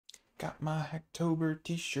Got my Hacktober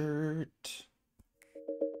t-shirt.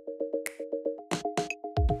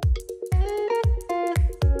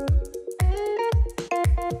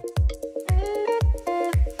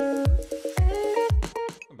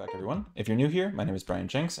 Welcome back, everyone. If you're new here, my name is Bryan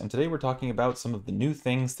Jenks, and today we're talking about some of the new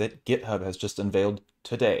things that GitHub has just unveiled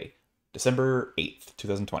today, December 8th,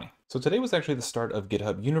 2020. So today was actually the start of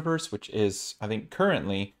GitHub Universe, which is, I think,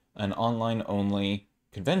 currently an online-only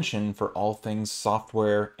convention for all things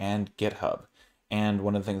software and GitHub. And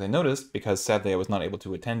one of the things I noticed, because sadly I was not able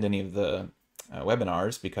to attend any of the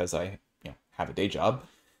webinars because I have a day job,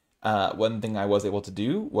 one thing I was able to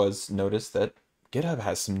do was notice that GitHub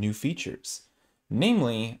has some new features.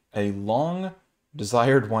 Namely, a long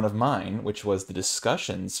desired one of mine, which was the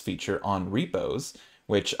discussions feature on repos,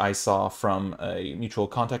 which I saw from a mutual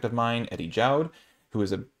contact of mine, Eddie Jowd, who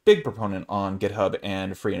is a big proponent on GitHub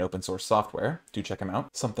and free and open source software. Do check him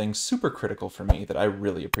out. Something super critical for me that I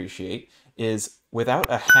really appreciate is without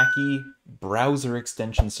a hacky browser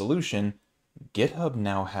extension solution, GitHub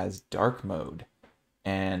now has dark mode.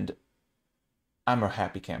 And I'm a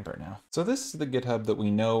happy camper now. So this is the GitHub that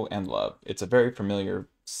we know and love. It's a very familiar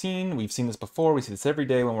scene. We've seen this before. We see this every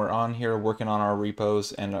day when we're on here working on our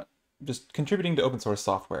repos and just contributing to open source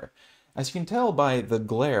software. As you can tell by the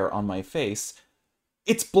glare on my face,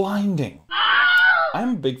 it's blinding. I'm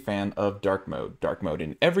a big fan of dark mode. Dark mode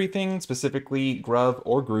in everything, specifically Grub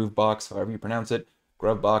or Groovebox, however you pronounce it.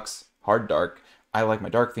 Grubbox, hard dark. I like my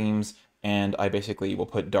dark themes, and I basically will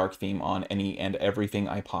put dark theme on any and everything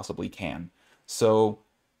I possibly can. So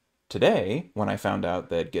today, when I found out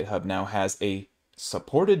that GitHub now has a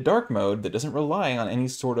supported dark mode that doesn't rely on any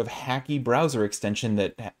sort of hacky browser extension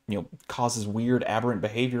that causes weird aberrant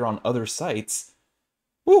behavior on other sites,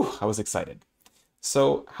 whew, I was excited.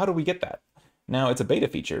 So how do we get that? Now it's a beta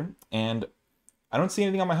feature, and I don't see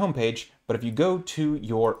anything on my homepage, but if you go to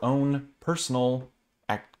your own personal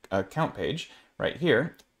account page, right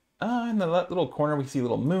here, in the little corner we see a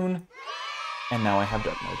little moon, and now I have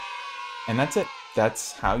dark mode. And that's it.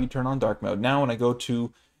 That's how you turn on dark mode. Now when I go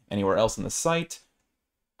to anywhere else in the site,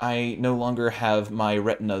 I no longer have my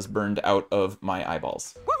retinas burned out of my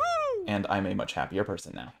eyeballs. Woohoo! And I'm a much happier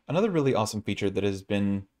person now. Another really awesome feature that has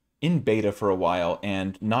been in beta for a while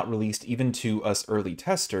and not released even to us early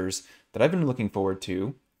testers that I've been looking forward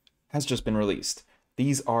to has just been released.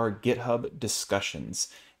 These are GitHub discussions.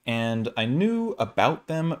 And I knew about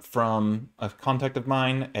them from a contact of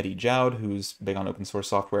mine, Eddie Jowd, who's big on open source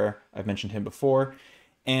software. I've mentioned him before.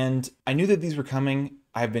 And I knew that these were coming.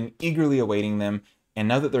 I've been eagerly awaiting them. And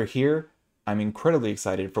now that they're here, I'm incredibly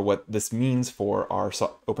excited for what this means for our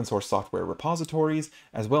open source software repositories,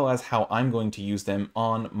 as well as how I'm going to use them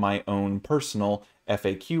on my own personal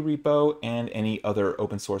FAQ repo and any other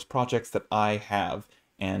open source projects that I have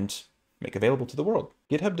and make available to the world.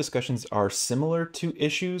 GitHub discussions are similar to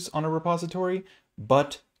issues on a repository,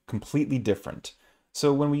 but completely different.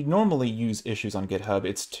 So when we normally use issues on GitHub,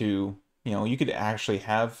 it's to, you could actually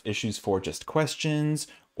have issues for just questions,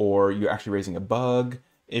 or you're actually raising a bug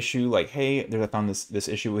issue, like, hey, I found this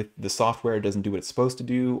issue with the software, it doesn't do what it's supposed to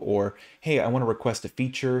do, or hey, I want to request a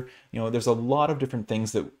feature. There's a lot of different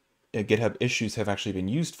things that GitHub issues have actually been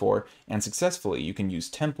used for, and successfully. You can use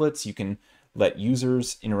templates, you can let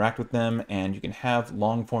users interact with them, and you can have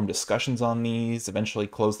long-form discussions on these, eventually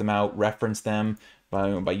close them out, reference them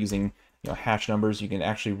by using hash numbers. You can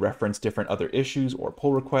actually reference different other issues or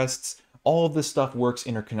pull requests. All of this stuff works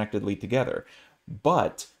interconnectedly together.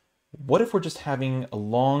 But what if we're just having a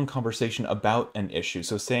long conversation about an issue?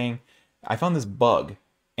 So saying, I found this bug,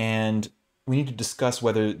 and we need to discuss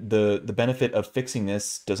whether the benefit of fixing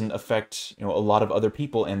this doesn't affect a lot of other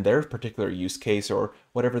people and their particular use case or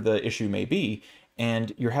whatever the issue may be,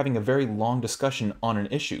 and you're having a very long discussion on an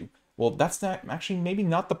issue. Well, that's not actually maybe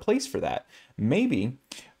not the place for that. Maybe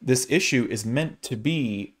this issue is meant to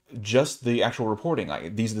be just the actual reporting.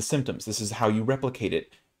 Like, these are the symptoms. This is how you replicate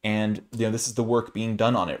it. And this is the work being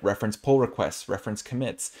done on it. Reference pull requests, reference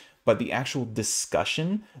commits. But the actual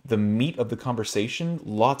discussion, the meat of the conversation,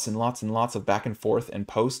 lots and lots and lots of back and forth and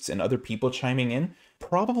posts and other people chiming in,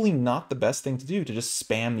 probably not the best thing to do to just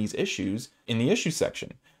spam these issues in the issue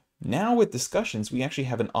section. Now with discussions, we actually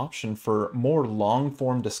have an option for more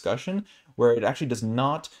long-form discussion where it actually does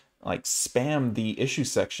not spam the issue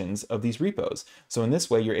sections of these repos. So in this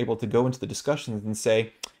way, you're able to go into the discussions and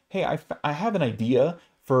say, hey, I have an idea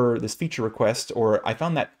for this feature request, or I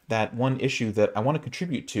found that one issue that I want to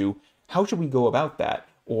contribute to. How should we go about that?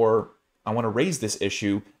 Or I want to raise this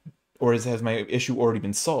issue, or has my issue already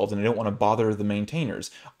been solved and I don't want to bother the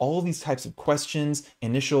maintainers? All of these types of questions,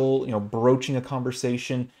 initial, broaching a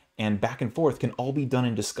conversation, and back and forth can all be done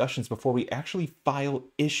in discussions before we actually file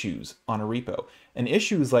issues on a repo. An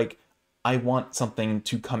issue is like, I want something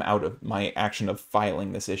to come out of my action of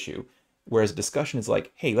filing this issue. Whereas a discussion is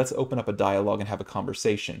like, hey, let's open up a dialogue and have a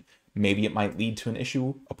conversation. Maybe it might lead to an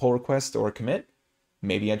issue, a pull request, or a commit.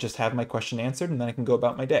 Maybe I just have my question answered and then I can go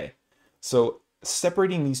about my day. So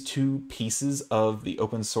separating these two pieces of the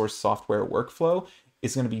open source software workflow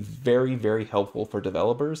is going to be very, very helpful for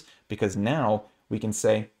developers, because now we can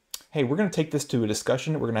say, hey, we're going to take this to a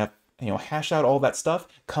discussion. We're going to hash out all that stuff,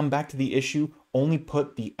 come back to the issue, only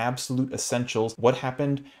put the absolute essentials. What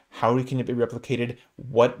happened? How can it be replicated?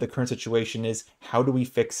 What the current situation is? How do we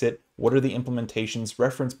fix it? What are the implementations?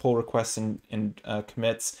 Reference pull requests and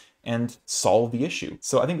commits, and solve the issue.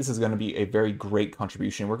 So I think this is going to be a very great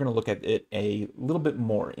contribution. We're going to look at it a little bit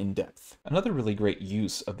more in depth. Another really great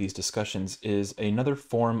use of these discussions is another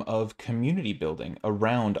form of community building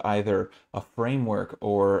around either a framework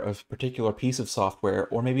or a particular piece of software,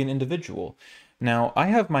 or maybe an individual. Now, I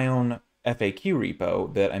have my own FAQ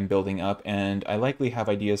repo that I'm building up, and I likely have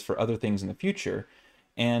ideas for other things in the future.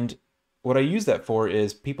 And what I use that for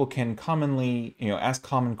is people can commonly, ask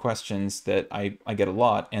common questions that I get a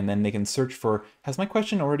lot, and then they can search for, has my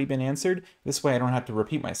question already been answered? This way I don't have to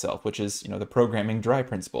repeat myself, which is, the programming dry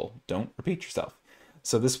principle. Don't repeat yourself.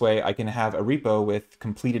 So this way I can have a repo with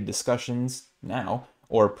completed discussions now,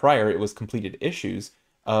 or prior it was completed issues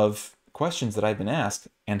of questions that I've been asked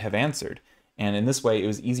and have answered. And in this way, it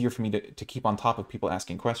was easier for me to keep on top of people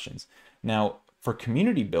asking questions. Now, for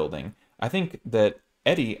community building, I think that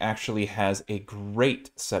Eddie actually has a great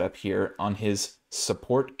setup here on his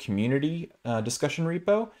support community discussion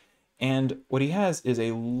repo. And what he has is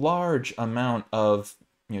a large amount of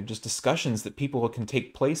just discussions that people can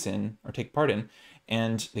take part in,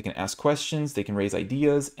 and they can ask questions, they can raise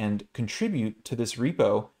ideas, and contribute to this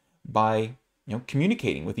repo by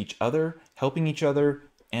communicating with each other, helping each other,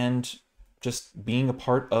 and just being a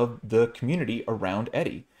part of the community around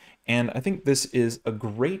Eddie. And I think this is a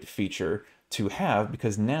great feature to have,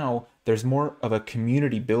 because now there's more of a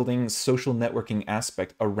community building, social networking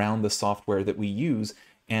aspect around the software that we use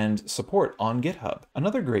and support on GitHub.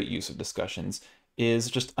 Another great use of discussions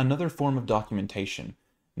is just another form of documentation.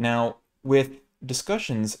 Now, with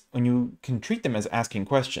discussions, when you can treat them as asking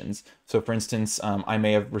questions, so for instance, I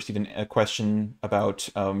may have received a question about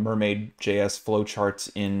mermaid.js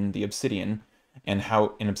flowcharts in the Obsidian, and how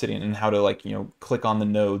to click on the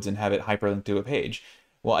nodes and have it hyperlink to a page.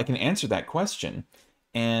 Well, I can answer that question,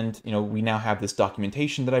 and we now have this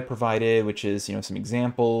documentation that I provided, which is some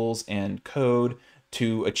examples and code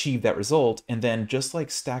to achieve that result. And then, just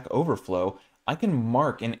like Stack Overflow, I can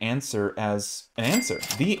mark an answer as an answer,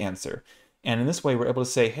 the answer. And in this way, we're able to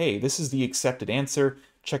say, hey, this is the accepted answer,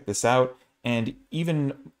 check this out. And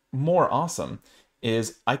even more awesome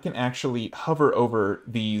is I can actually hover over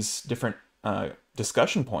these different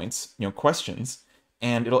discussion points, questions,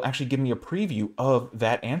 and it'll actually give me a preview of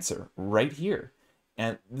that answer right here.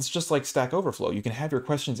 And it's just like Stack Overflow. You can have your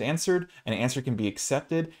questions answered, an answer can be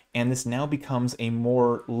accepted, and this now becomes a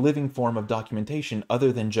more living form of documentation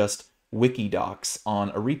other than just wiki docs on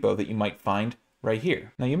a repo that you might find right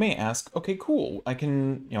here. Now you may ask, okay, cool, I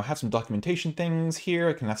can have some documentation things here,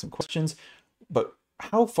 I can have some questions, but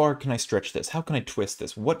how far can I stretch this? How can I twist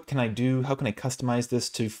this? What can I do? How can I customize this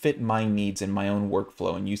to fit my needs and my own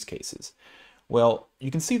workflow and use cases? Well, you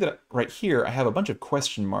can see that right here, I have a bunch of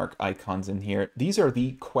question mark icons in here. These are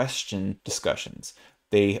the question discussions.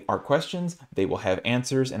 They are questions, they will have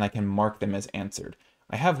answers, and I can mark them as answered.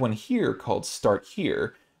 I have one here called Start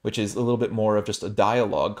Here, which is a little bit more of just a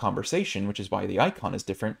dialogue conversation, which is why the icon is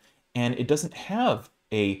different. And it doesn't have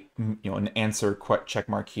an answer check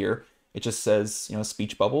mark here. It just says,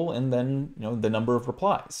 speech bubble, and then, the number of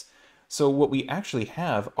replies. So what we actually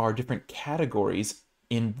have are different categories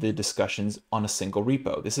in the discussions on a single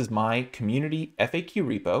repo. This is my community FAQ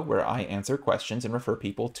repo where I answer questions and refer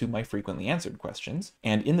people to my frequently answered questions.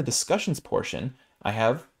 And in the discussions portion, I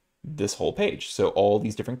have this whole page. So all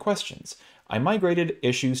these different questions. I migrated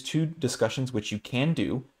issues to discussions, which you can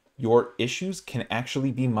do. Your issues can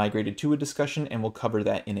actually be migrated to a discussion, and we'll cover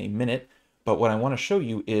that in a minute. But what I want to show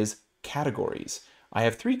you is categories. I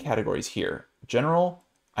have 3 categories here: general,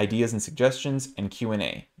 ideas and suggestions, and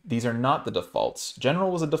Q&A. These are not the defaults. General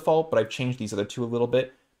was a default, but I've changed these other 2 a little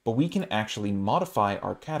bit. But we can actually modify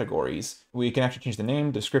our categories. We can actually change the name,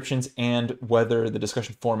 descriptions, and whether the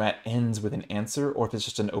discussion format ends with an answer or if it's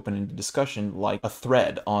just an open-ended discussion like a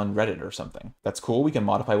thread on Reddit or something. That's cool. We can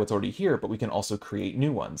modify what's already here, but we can also create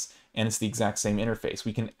new ones. And it's the exact same interface.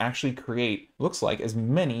 We can actually create, looks like, as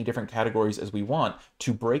many different categories as we want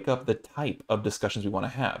to break up the type of discussions we want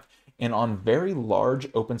to have. And on very large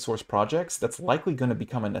open source projects, that's likely going to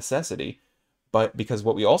become a necessity. But because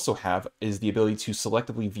what we also have is the ability to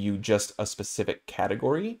selectively view just a specific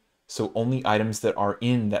category, so only items that are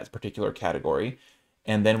in that particular category.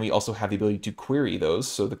 And then we also have the ability to query those,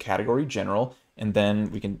 so the category general, and then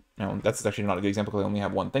we can, that's actually not a good example because I only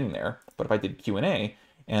have one thing there. But if I did Q&A,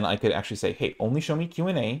 and I could actually say, hey, only show me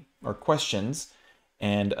Q&A or questions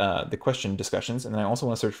and the question discussions. And then I also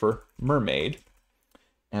want to search for mermaid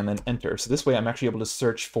and then enter. So this way I'm actually able to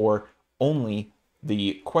search for only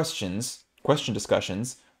the question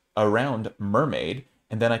discussions around mermaid.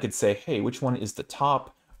 And then I could say, hey, which one is the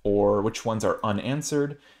top or which ones are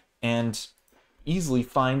unanswered, and easily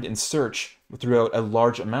find and search throughout a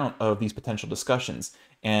large amount of these potential discussions.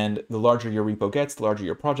 And the larger your repo gets, the larger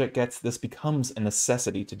your project gets, this becomes a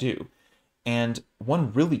necessity to do. And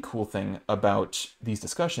one really cool thing about these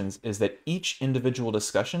discussions is that each individual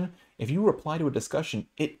discussion, if you reply to a discussion,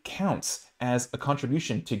 it counts as a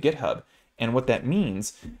contribution to GitHub. And what that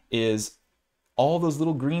means is all those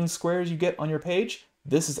little green squares you get on your page,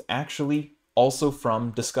 this is actually also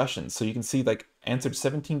from discussions. So you can see like answered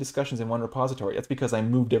 17 discussions in one repository. That's because I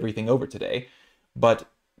moved everything over today. But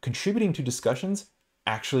contributing to discussions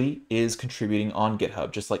actually is contributing on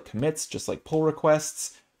GitHub, just like commits, just like pull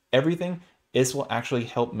requests, everything. This will actually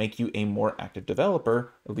help make you a more active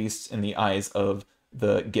developer, at least in the eyes of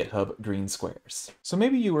the GitHub green squares. So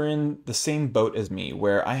maybe you were in the same boat as me,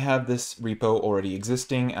 where I have this repo already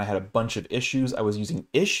existing. I had a bunch of issues. I was using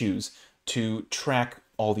issues to track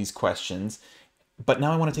all these questions, but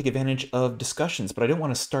now I want to take advantage of discussions, but I don't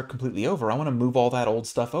want to start completely over. I want to move all that old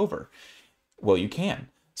stuff over. Well, you can.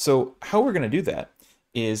 So how we're going to do that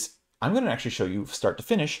is I'm going to actually show you start to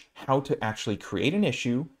finish how to actually create an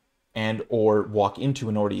issue and or walk into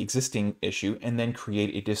an already existing issue and then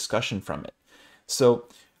create a discussion from it. So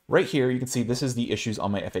right here, you can see this is the issues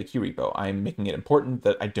on my FAQ repo. I'm making it important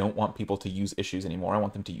that I don't want people to use issues anymore. I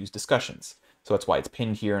want them to use discussions. So that's why it's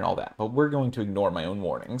pinned here and all that. But we're going to ignore my own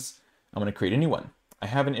warnings. I'm going to create a new one. I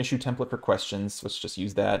have an issue template for questions. Let's just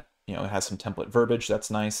use that. It has some template verbiage.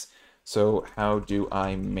 That's nice. So how do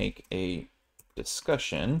I make a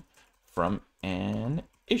discussion from an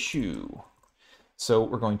issue? So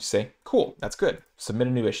we're going to say, cool, that's good. Submit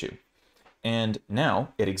a new issue. And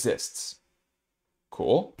now it exists.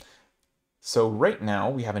 Cool. So right now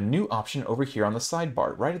we have a new option over here on the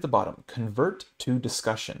sidebar, right at the bottom, convert to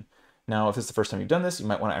discussion. Now, if it's the first time you've done this, you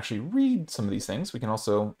might want to actually read some of these things. We can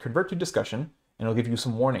also convert to discussion, and it'll give you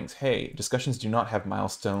some warnings. Hey, discussions do not have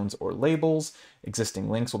milestones or labels. Existing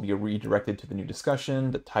links will be redirected to the new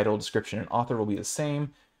discussion. The title, description, and author will be the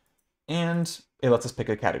same. And it lets us pick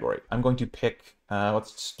a category. I'm going to pick,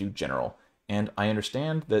 let's just do general. And I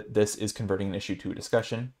understand that this is converting an issue to a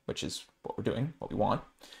discussion, which is what we're doing, what we want.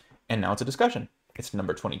 And now it's a discussion. It's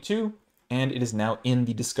number 22, and it is now in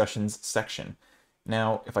the discussions section.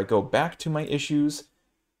 Now, if I go back to my issues,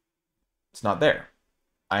 it's not there.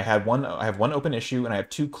 I have one open issue and I have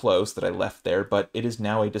two closed that I left there, but it is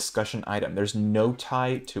now a discussion item. There's no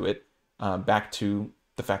tie to it back to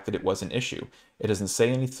the fact that it was an issue. It doesn't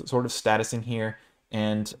say any sort of status in here.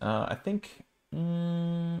 And I think,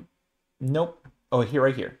 nope. Oh,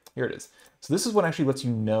 right here. Here it is. So this is what actually lets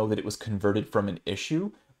you know that it was converted from an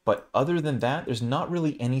issue. But other than that, there's not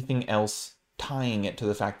really anything else tying it to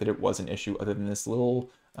the fact that it was an issue other than this little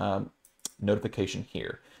notification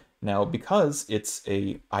here. Now, because it's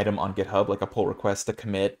a item on GitHub, like a pull request, a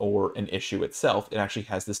commit, or an issue itself, it actually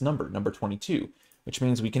has this number 22, which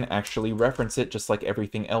means we can actually reference it just like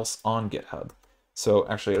everything else on GitHub. So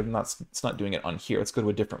actually, it's not doing it on here. Let's go to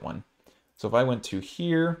a different one. So if I went to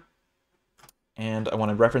here, and I want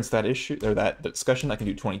to reference that issue or that discussion, I can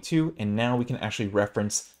do 22, and now we can actually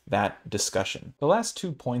reference that discussion. The last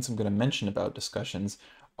 2 points I'm going to mention about discussions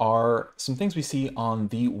are some things we see on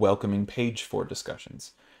the welcoming page for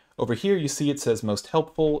discussions. Over here, you see it says most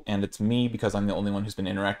helpful, and it's me because I'm the only one who's been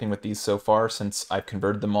interacting with these so far since I've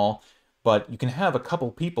converted them all. But you can have a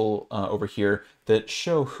couple people over here that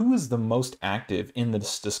show who is the most active in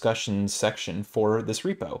this discussion section for this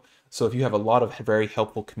repo. So if you have a lot of very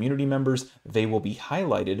helpful community members, they will be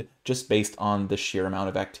highlighted just based on the sheer amount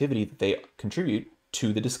of activity that they contribute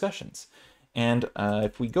to the discussions. And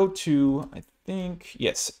if we go to, I think,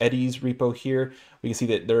 yes, Eddie's repo here, we can see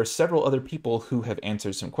that there are several other people who have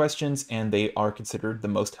answered some questions, and they are considered the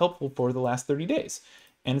most helpful for the last 30 days.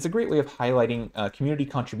 And it's a great way of highlighting community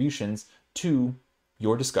contributions to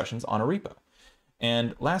your discussions on a repo.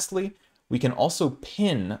 And lastly, we can also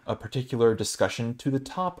pin a particular discussion to the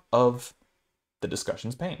top of the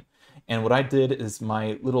discussions pane. And what I did is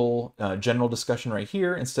my little general discussion right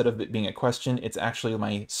here, instead of it being a question, it's actually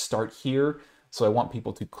my start here So I want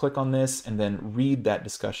people to click on this and then read that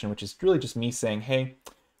discussion, which is really just me saying, hey,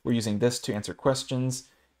 we're using this to answer questions.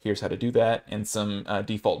 Here's how to do that, and some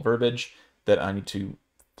default verbiage that I need to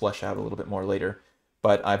flesh out a little bit more later.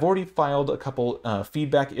 But I've already filed a couple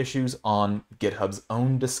feedback issues on GitHub's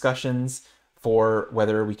own discussions for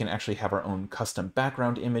whether we can actually have our own custom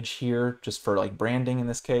background image here, just for like branding in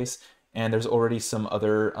this case. And there's already some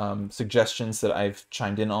other suggestions that I've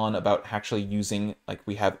chimed in on about actually using, like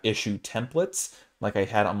we have issue templates, like I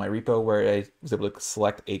had on my repo where I was able to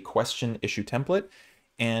select a question issue template,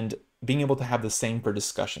 and being able to have the same for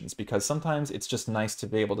discussions, because sometimes it's just nice to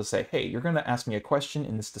be able to say, hey, you're going to ask me a question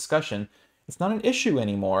in this discussion. It's not an issue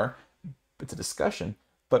anymore, it's a discussion,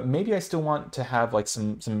 but maybe I still want to have like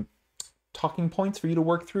some talking points for you to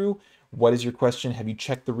work through. What is your question? Have you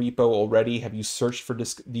checked the repo already? Have you searched for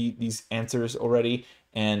these answers already?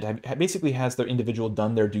 And basically, has their individual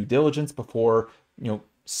done their due diligence before,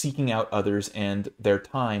 seeking out others and their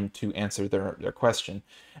time to answer their question?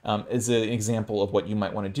 Is an example of what you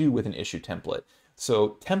might want to do with an issue template.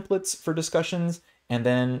 So templates for discussions, and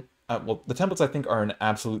then well, the templates I think are an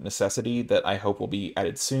absolute necessity that I hope will be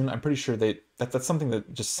added soon. I'm pretty sure that's something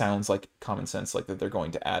that just sounds like common sense, like that they're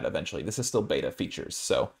going to add eventually. This is still beta features,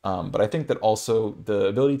 so but I think that also the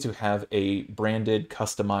ability to have a branded,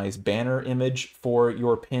 customized banner image for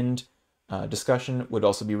your pinned discussion would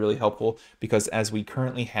also be really helpful, because as we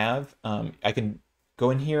currently have, I can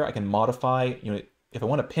go in here, I can modify. If I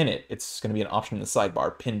want to pin it, it's going to be an option in the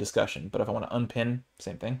sidebar, pin discussion. But if I want to unpin,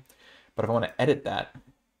 same thing. But if I want to edit that,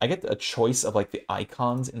 I get a choice of like the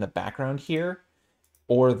icons in the background here,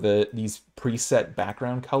 or these preset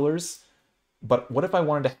background colors. But what if I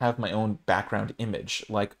wanted to have my own background image,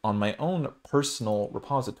 like on my own personal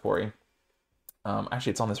repository?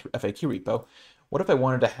 Actually, it's on this FAQ repo. What if I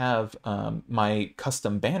wanted to have my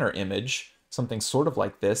custom banner image, something sort of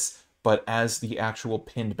like this, but as the actual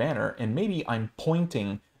pinned banner, and maybe I'm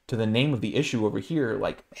pointing to the name of the issue over here,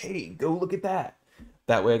 like, hey, go look at that.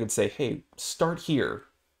 That way I could say, hey, start here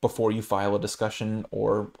before you file a discussion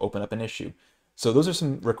or open up an issue. So those are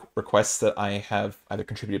some requests that I have either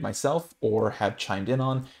contributed myself or have chimed in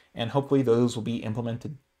on, and hopefully those will be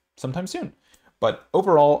implemented sometime soon. But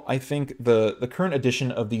overall, I think the current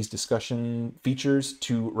addition of these discussion features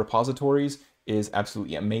to repositories is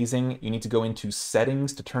absolutely amazing. You need to go into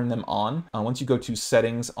settings to turn them on. Once you go to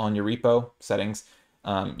settings on your repo, settings,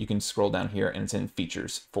 you can scroll down here and it's in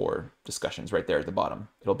features for discussions right there at the bottom.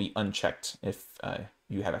 It'll be unchecked if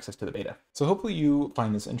you have access to the beta. So hopefully you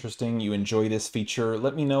find this interesting, you enjoy this feature.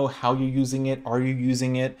 Let me know how you're using it, are you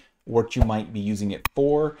using it, what you might be using it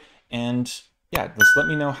for, and yeah, just let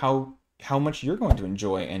me know how much you're going to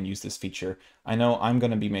enjoy and use this feature. I know I'm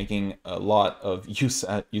going to be making a lot of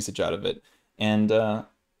usage out of it, and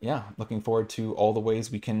yeah, looking forward to all the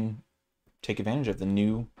ways we can take advantage of the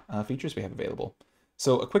new features we have available.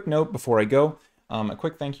 So a quick note before I go, a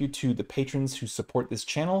quick thank you to the patrons who support this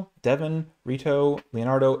channel: Devin, Rito,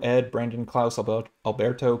 Leonardo, Ed, Brandon, Klaus,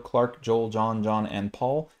 Alberto, Clark, Joel, John, and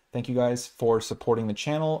Paul. Thank you guys for supporting the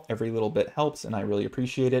channel. Every little bit helps, and I really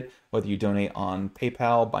appreciate it. Whether you donate on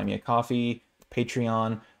PayPal, Buy Me a Coffee,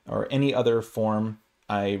 Patreon, or any other form,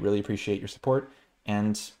 I really appreciate your support.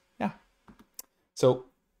 And yeah, so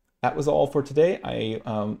that was all for today. I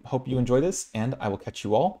hope you enjoy this, and I will catch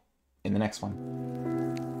you all in the next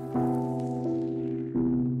one.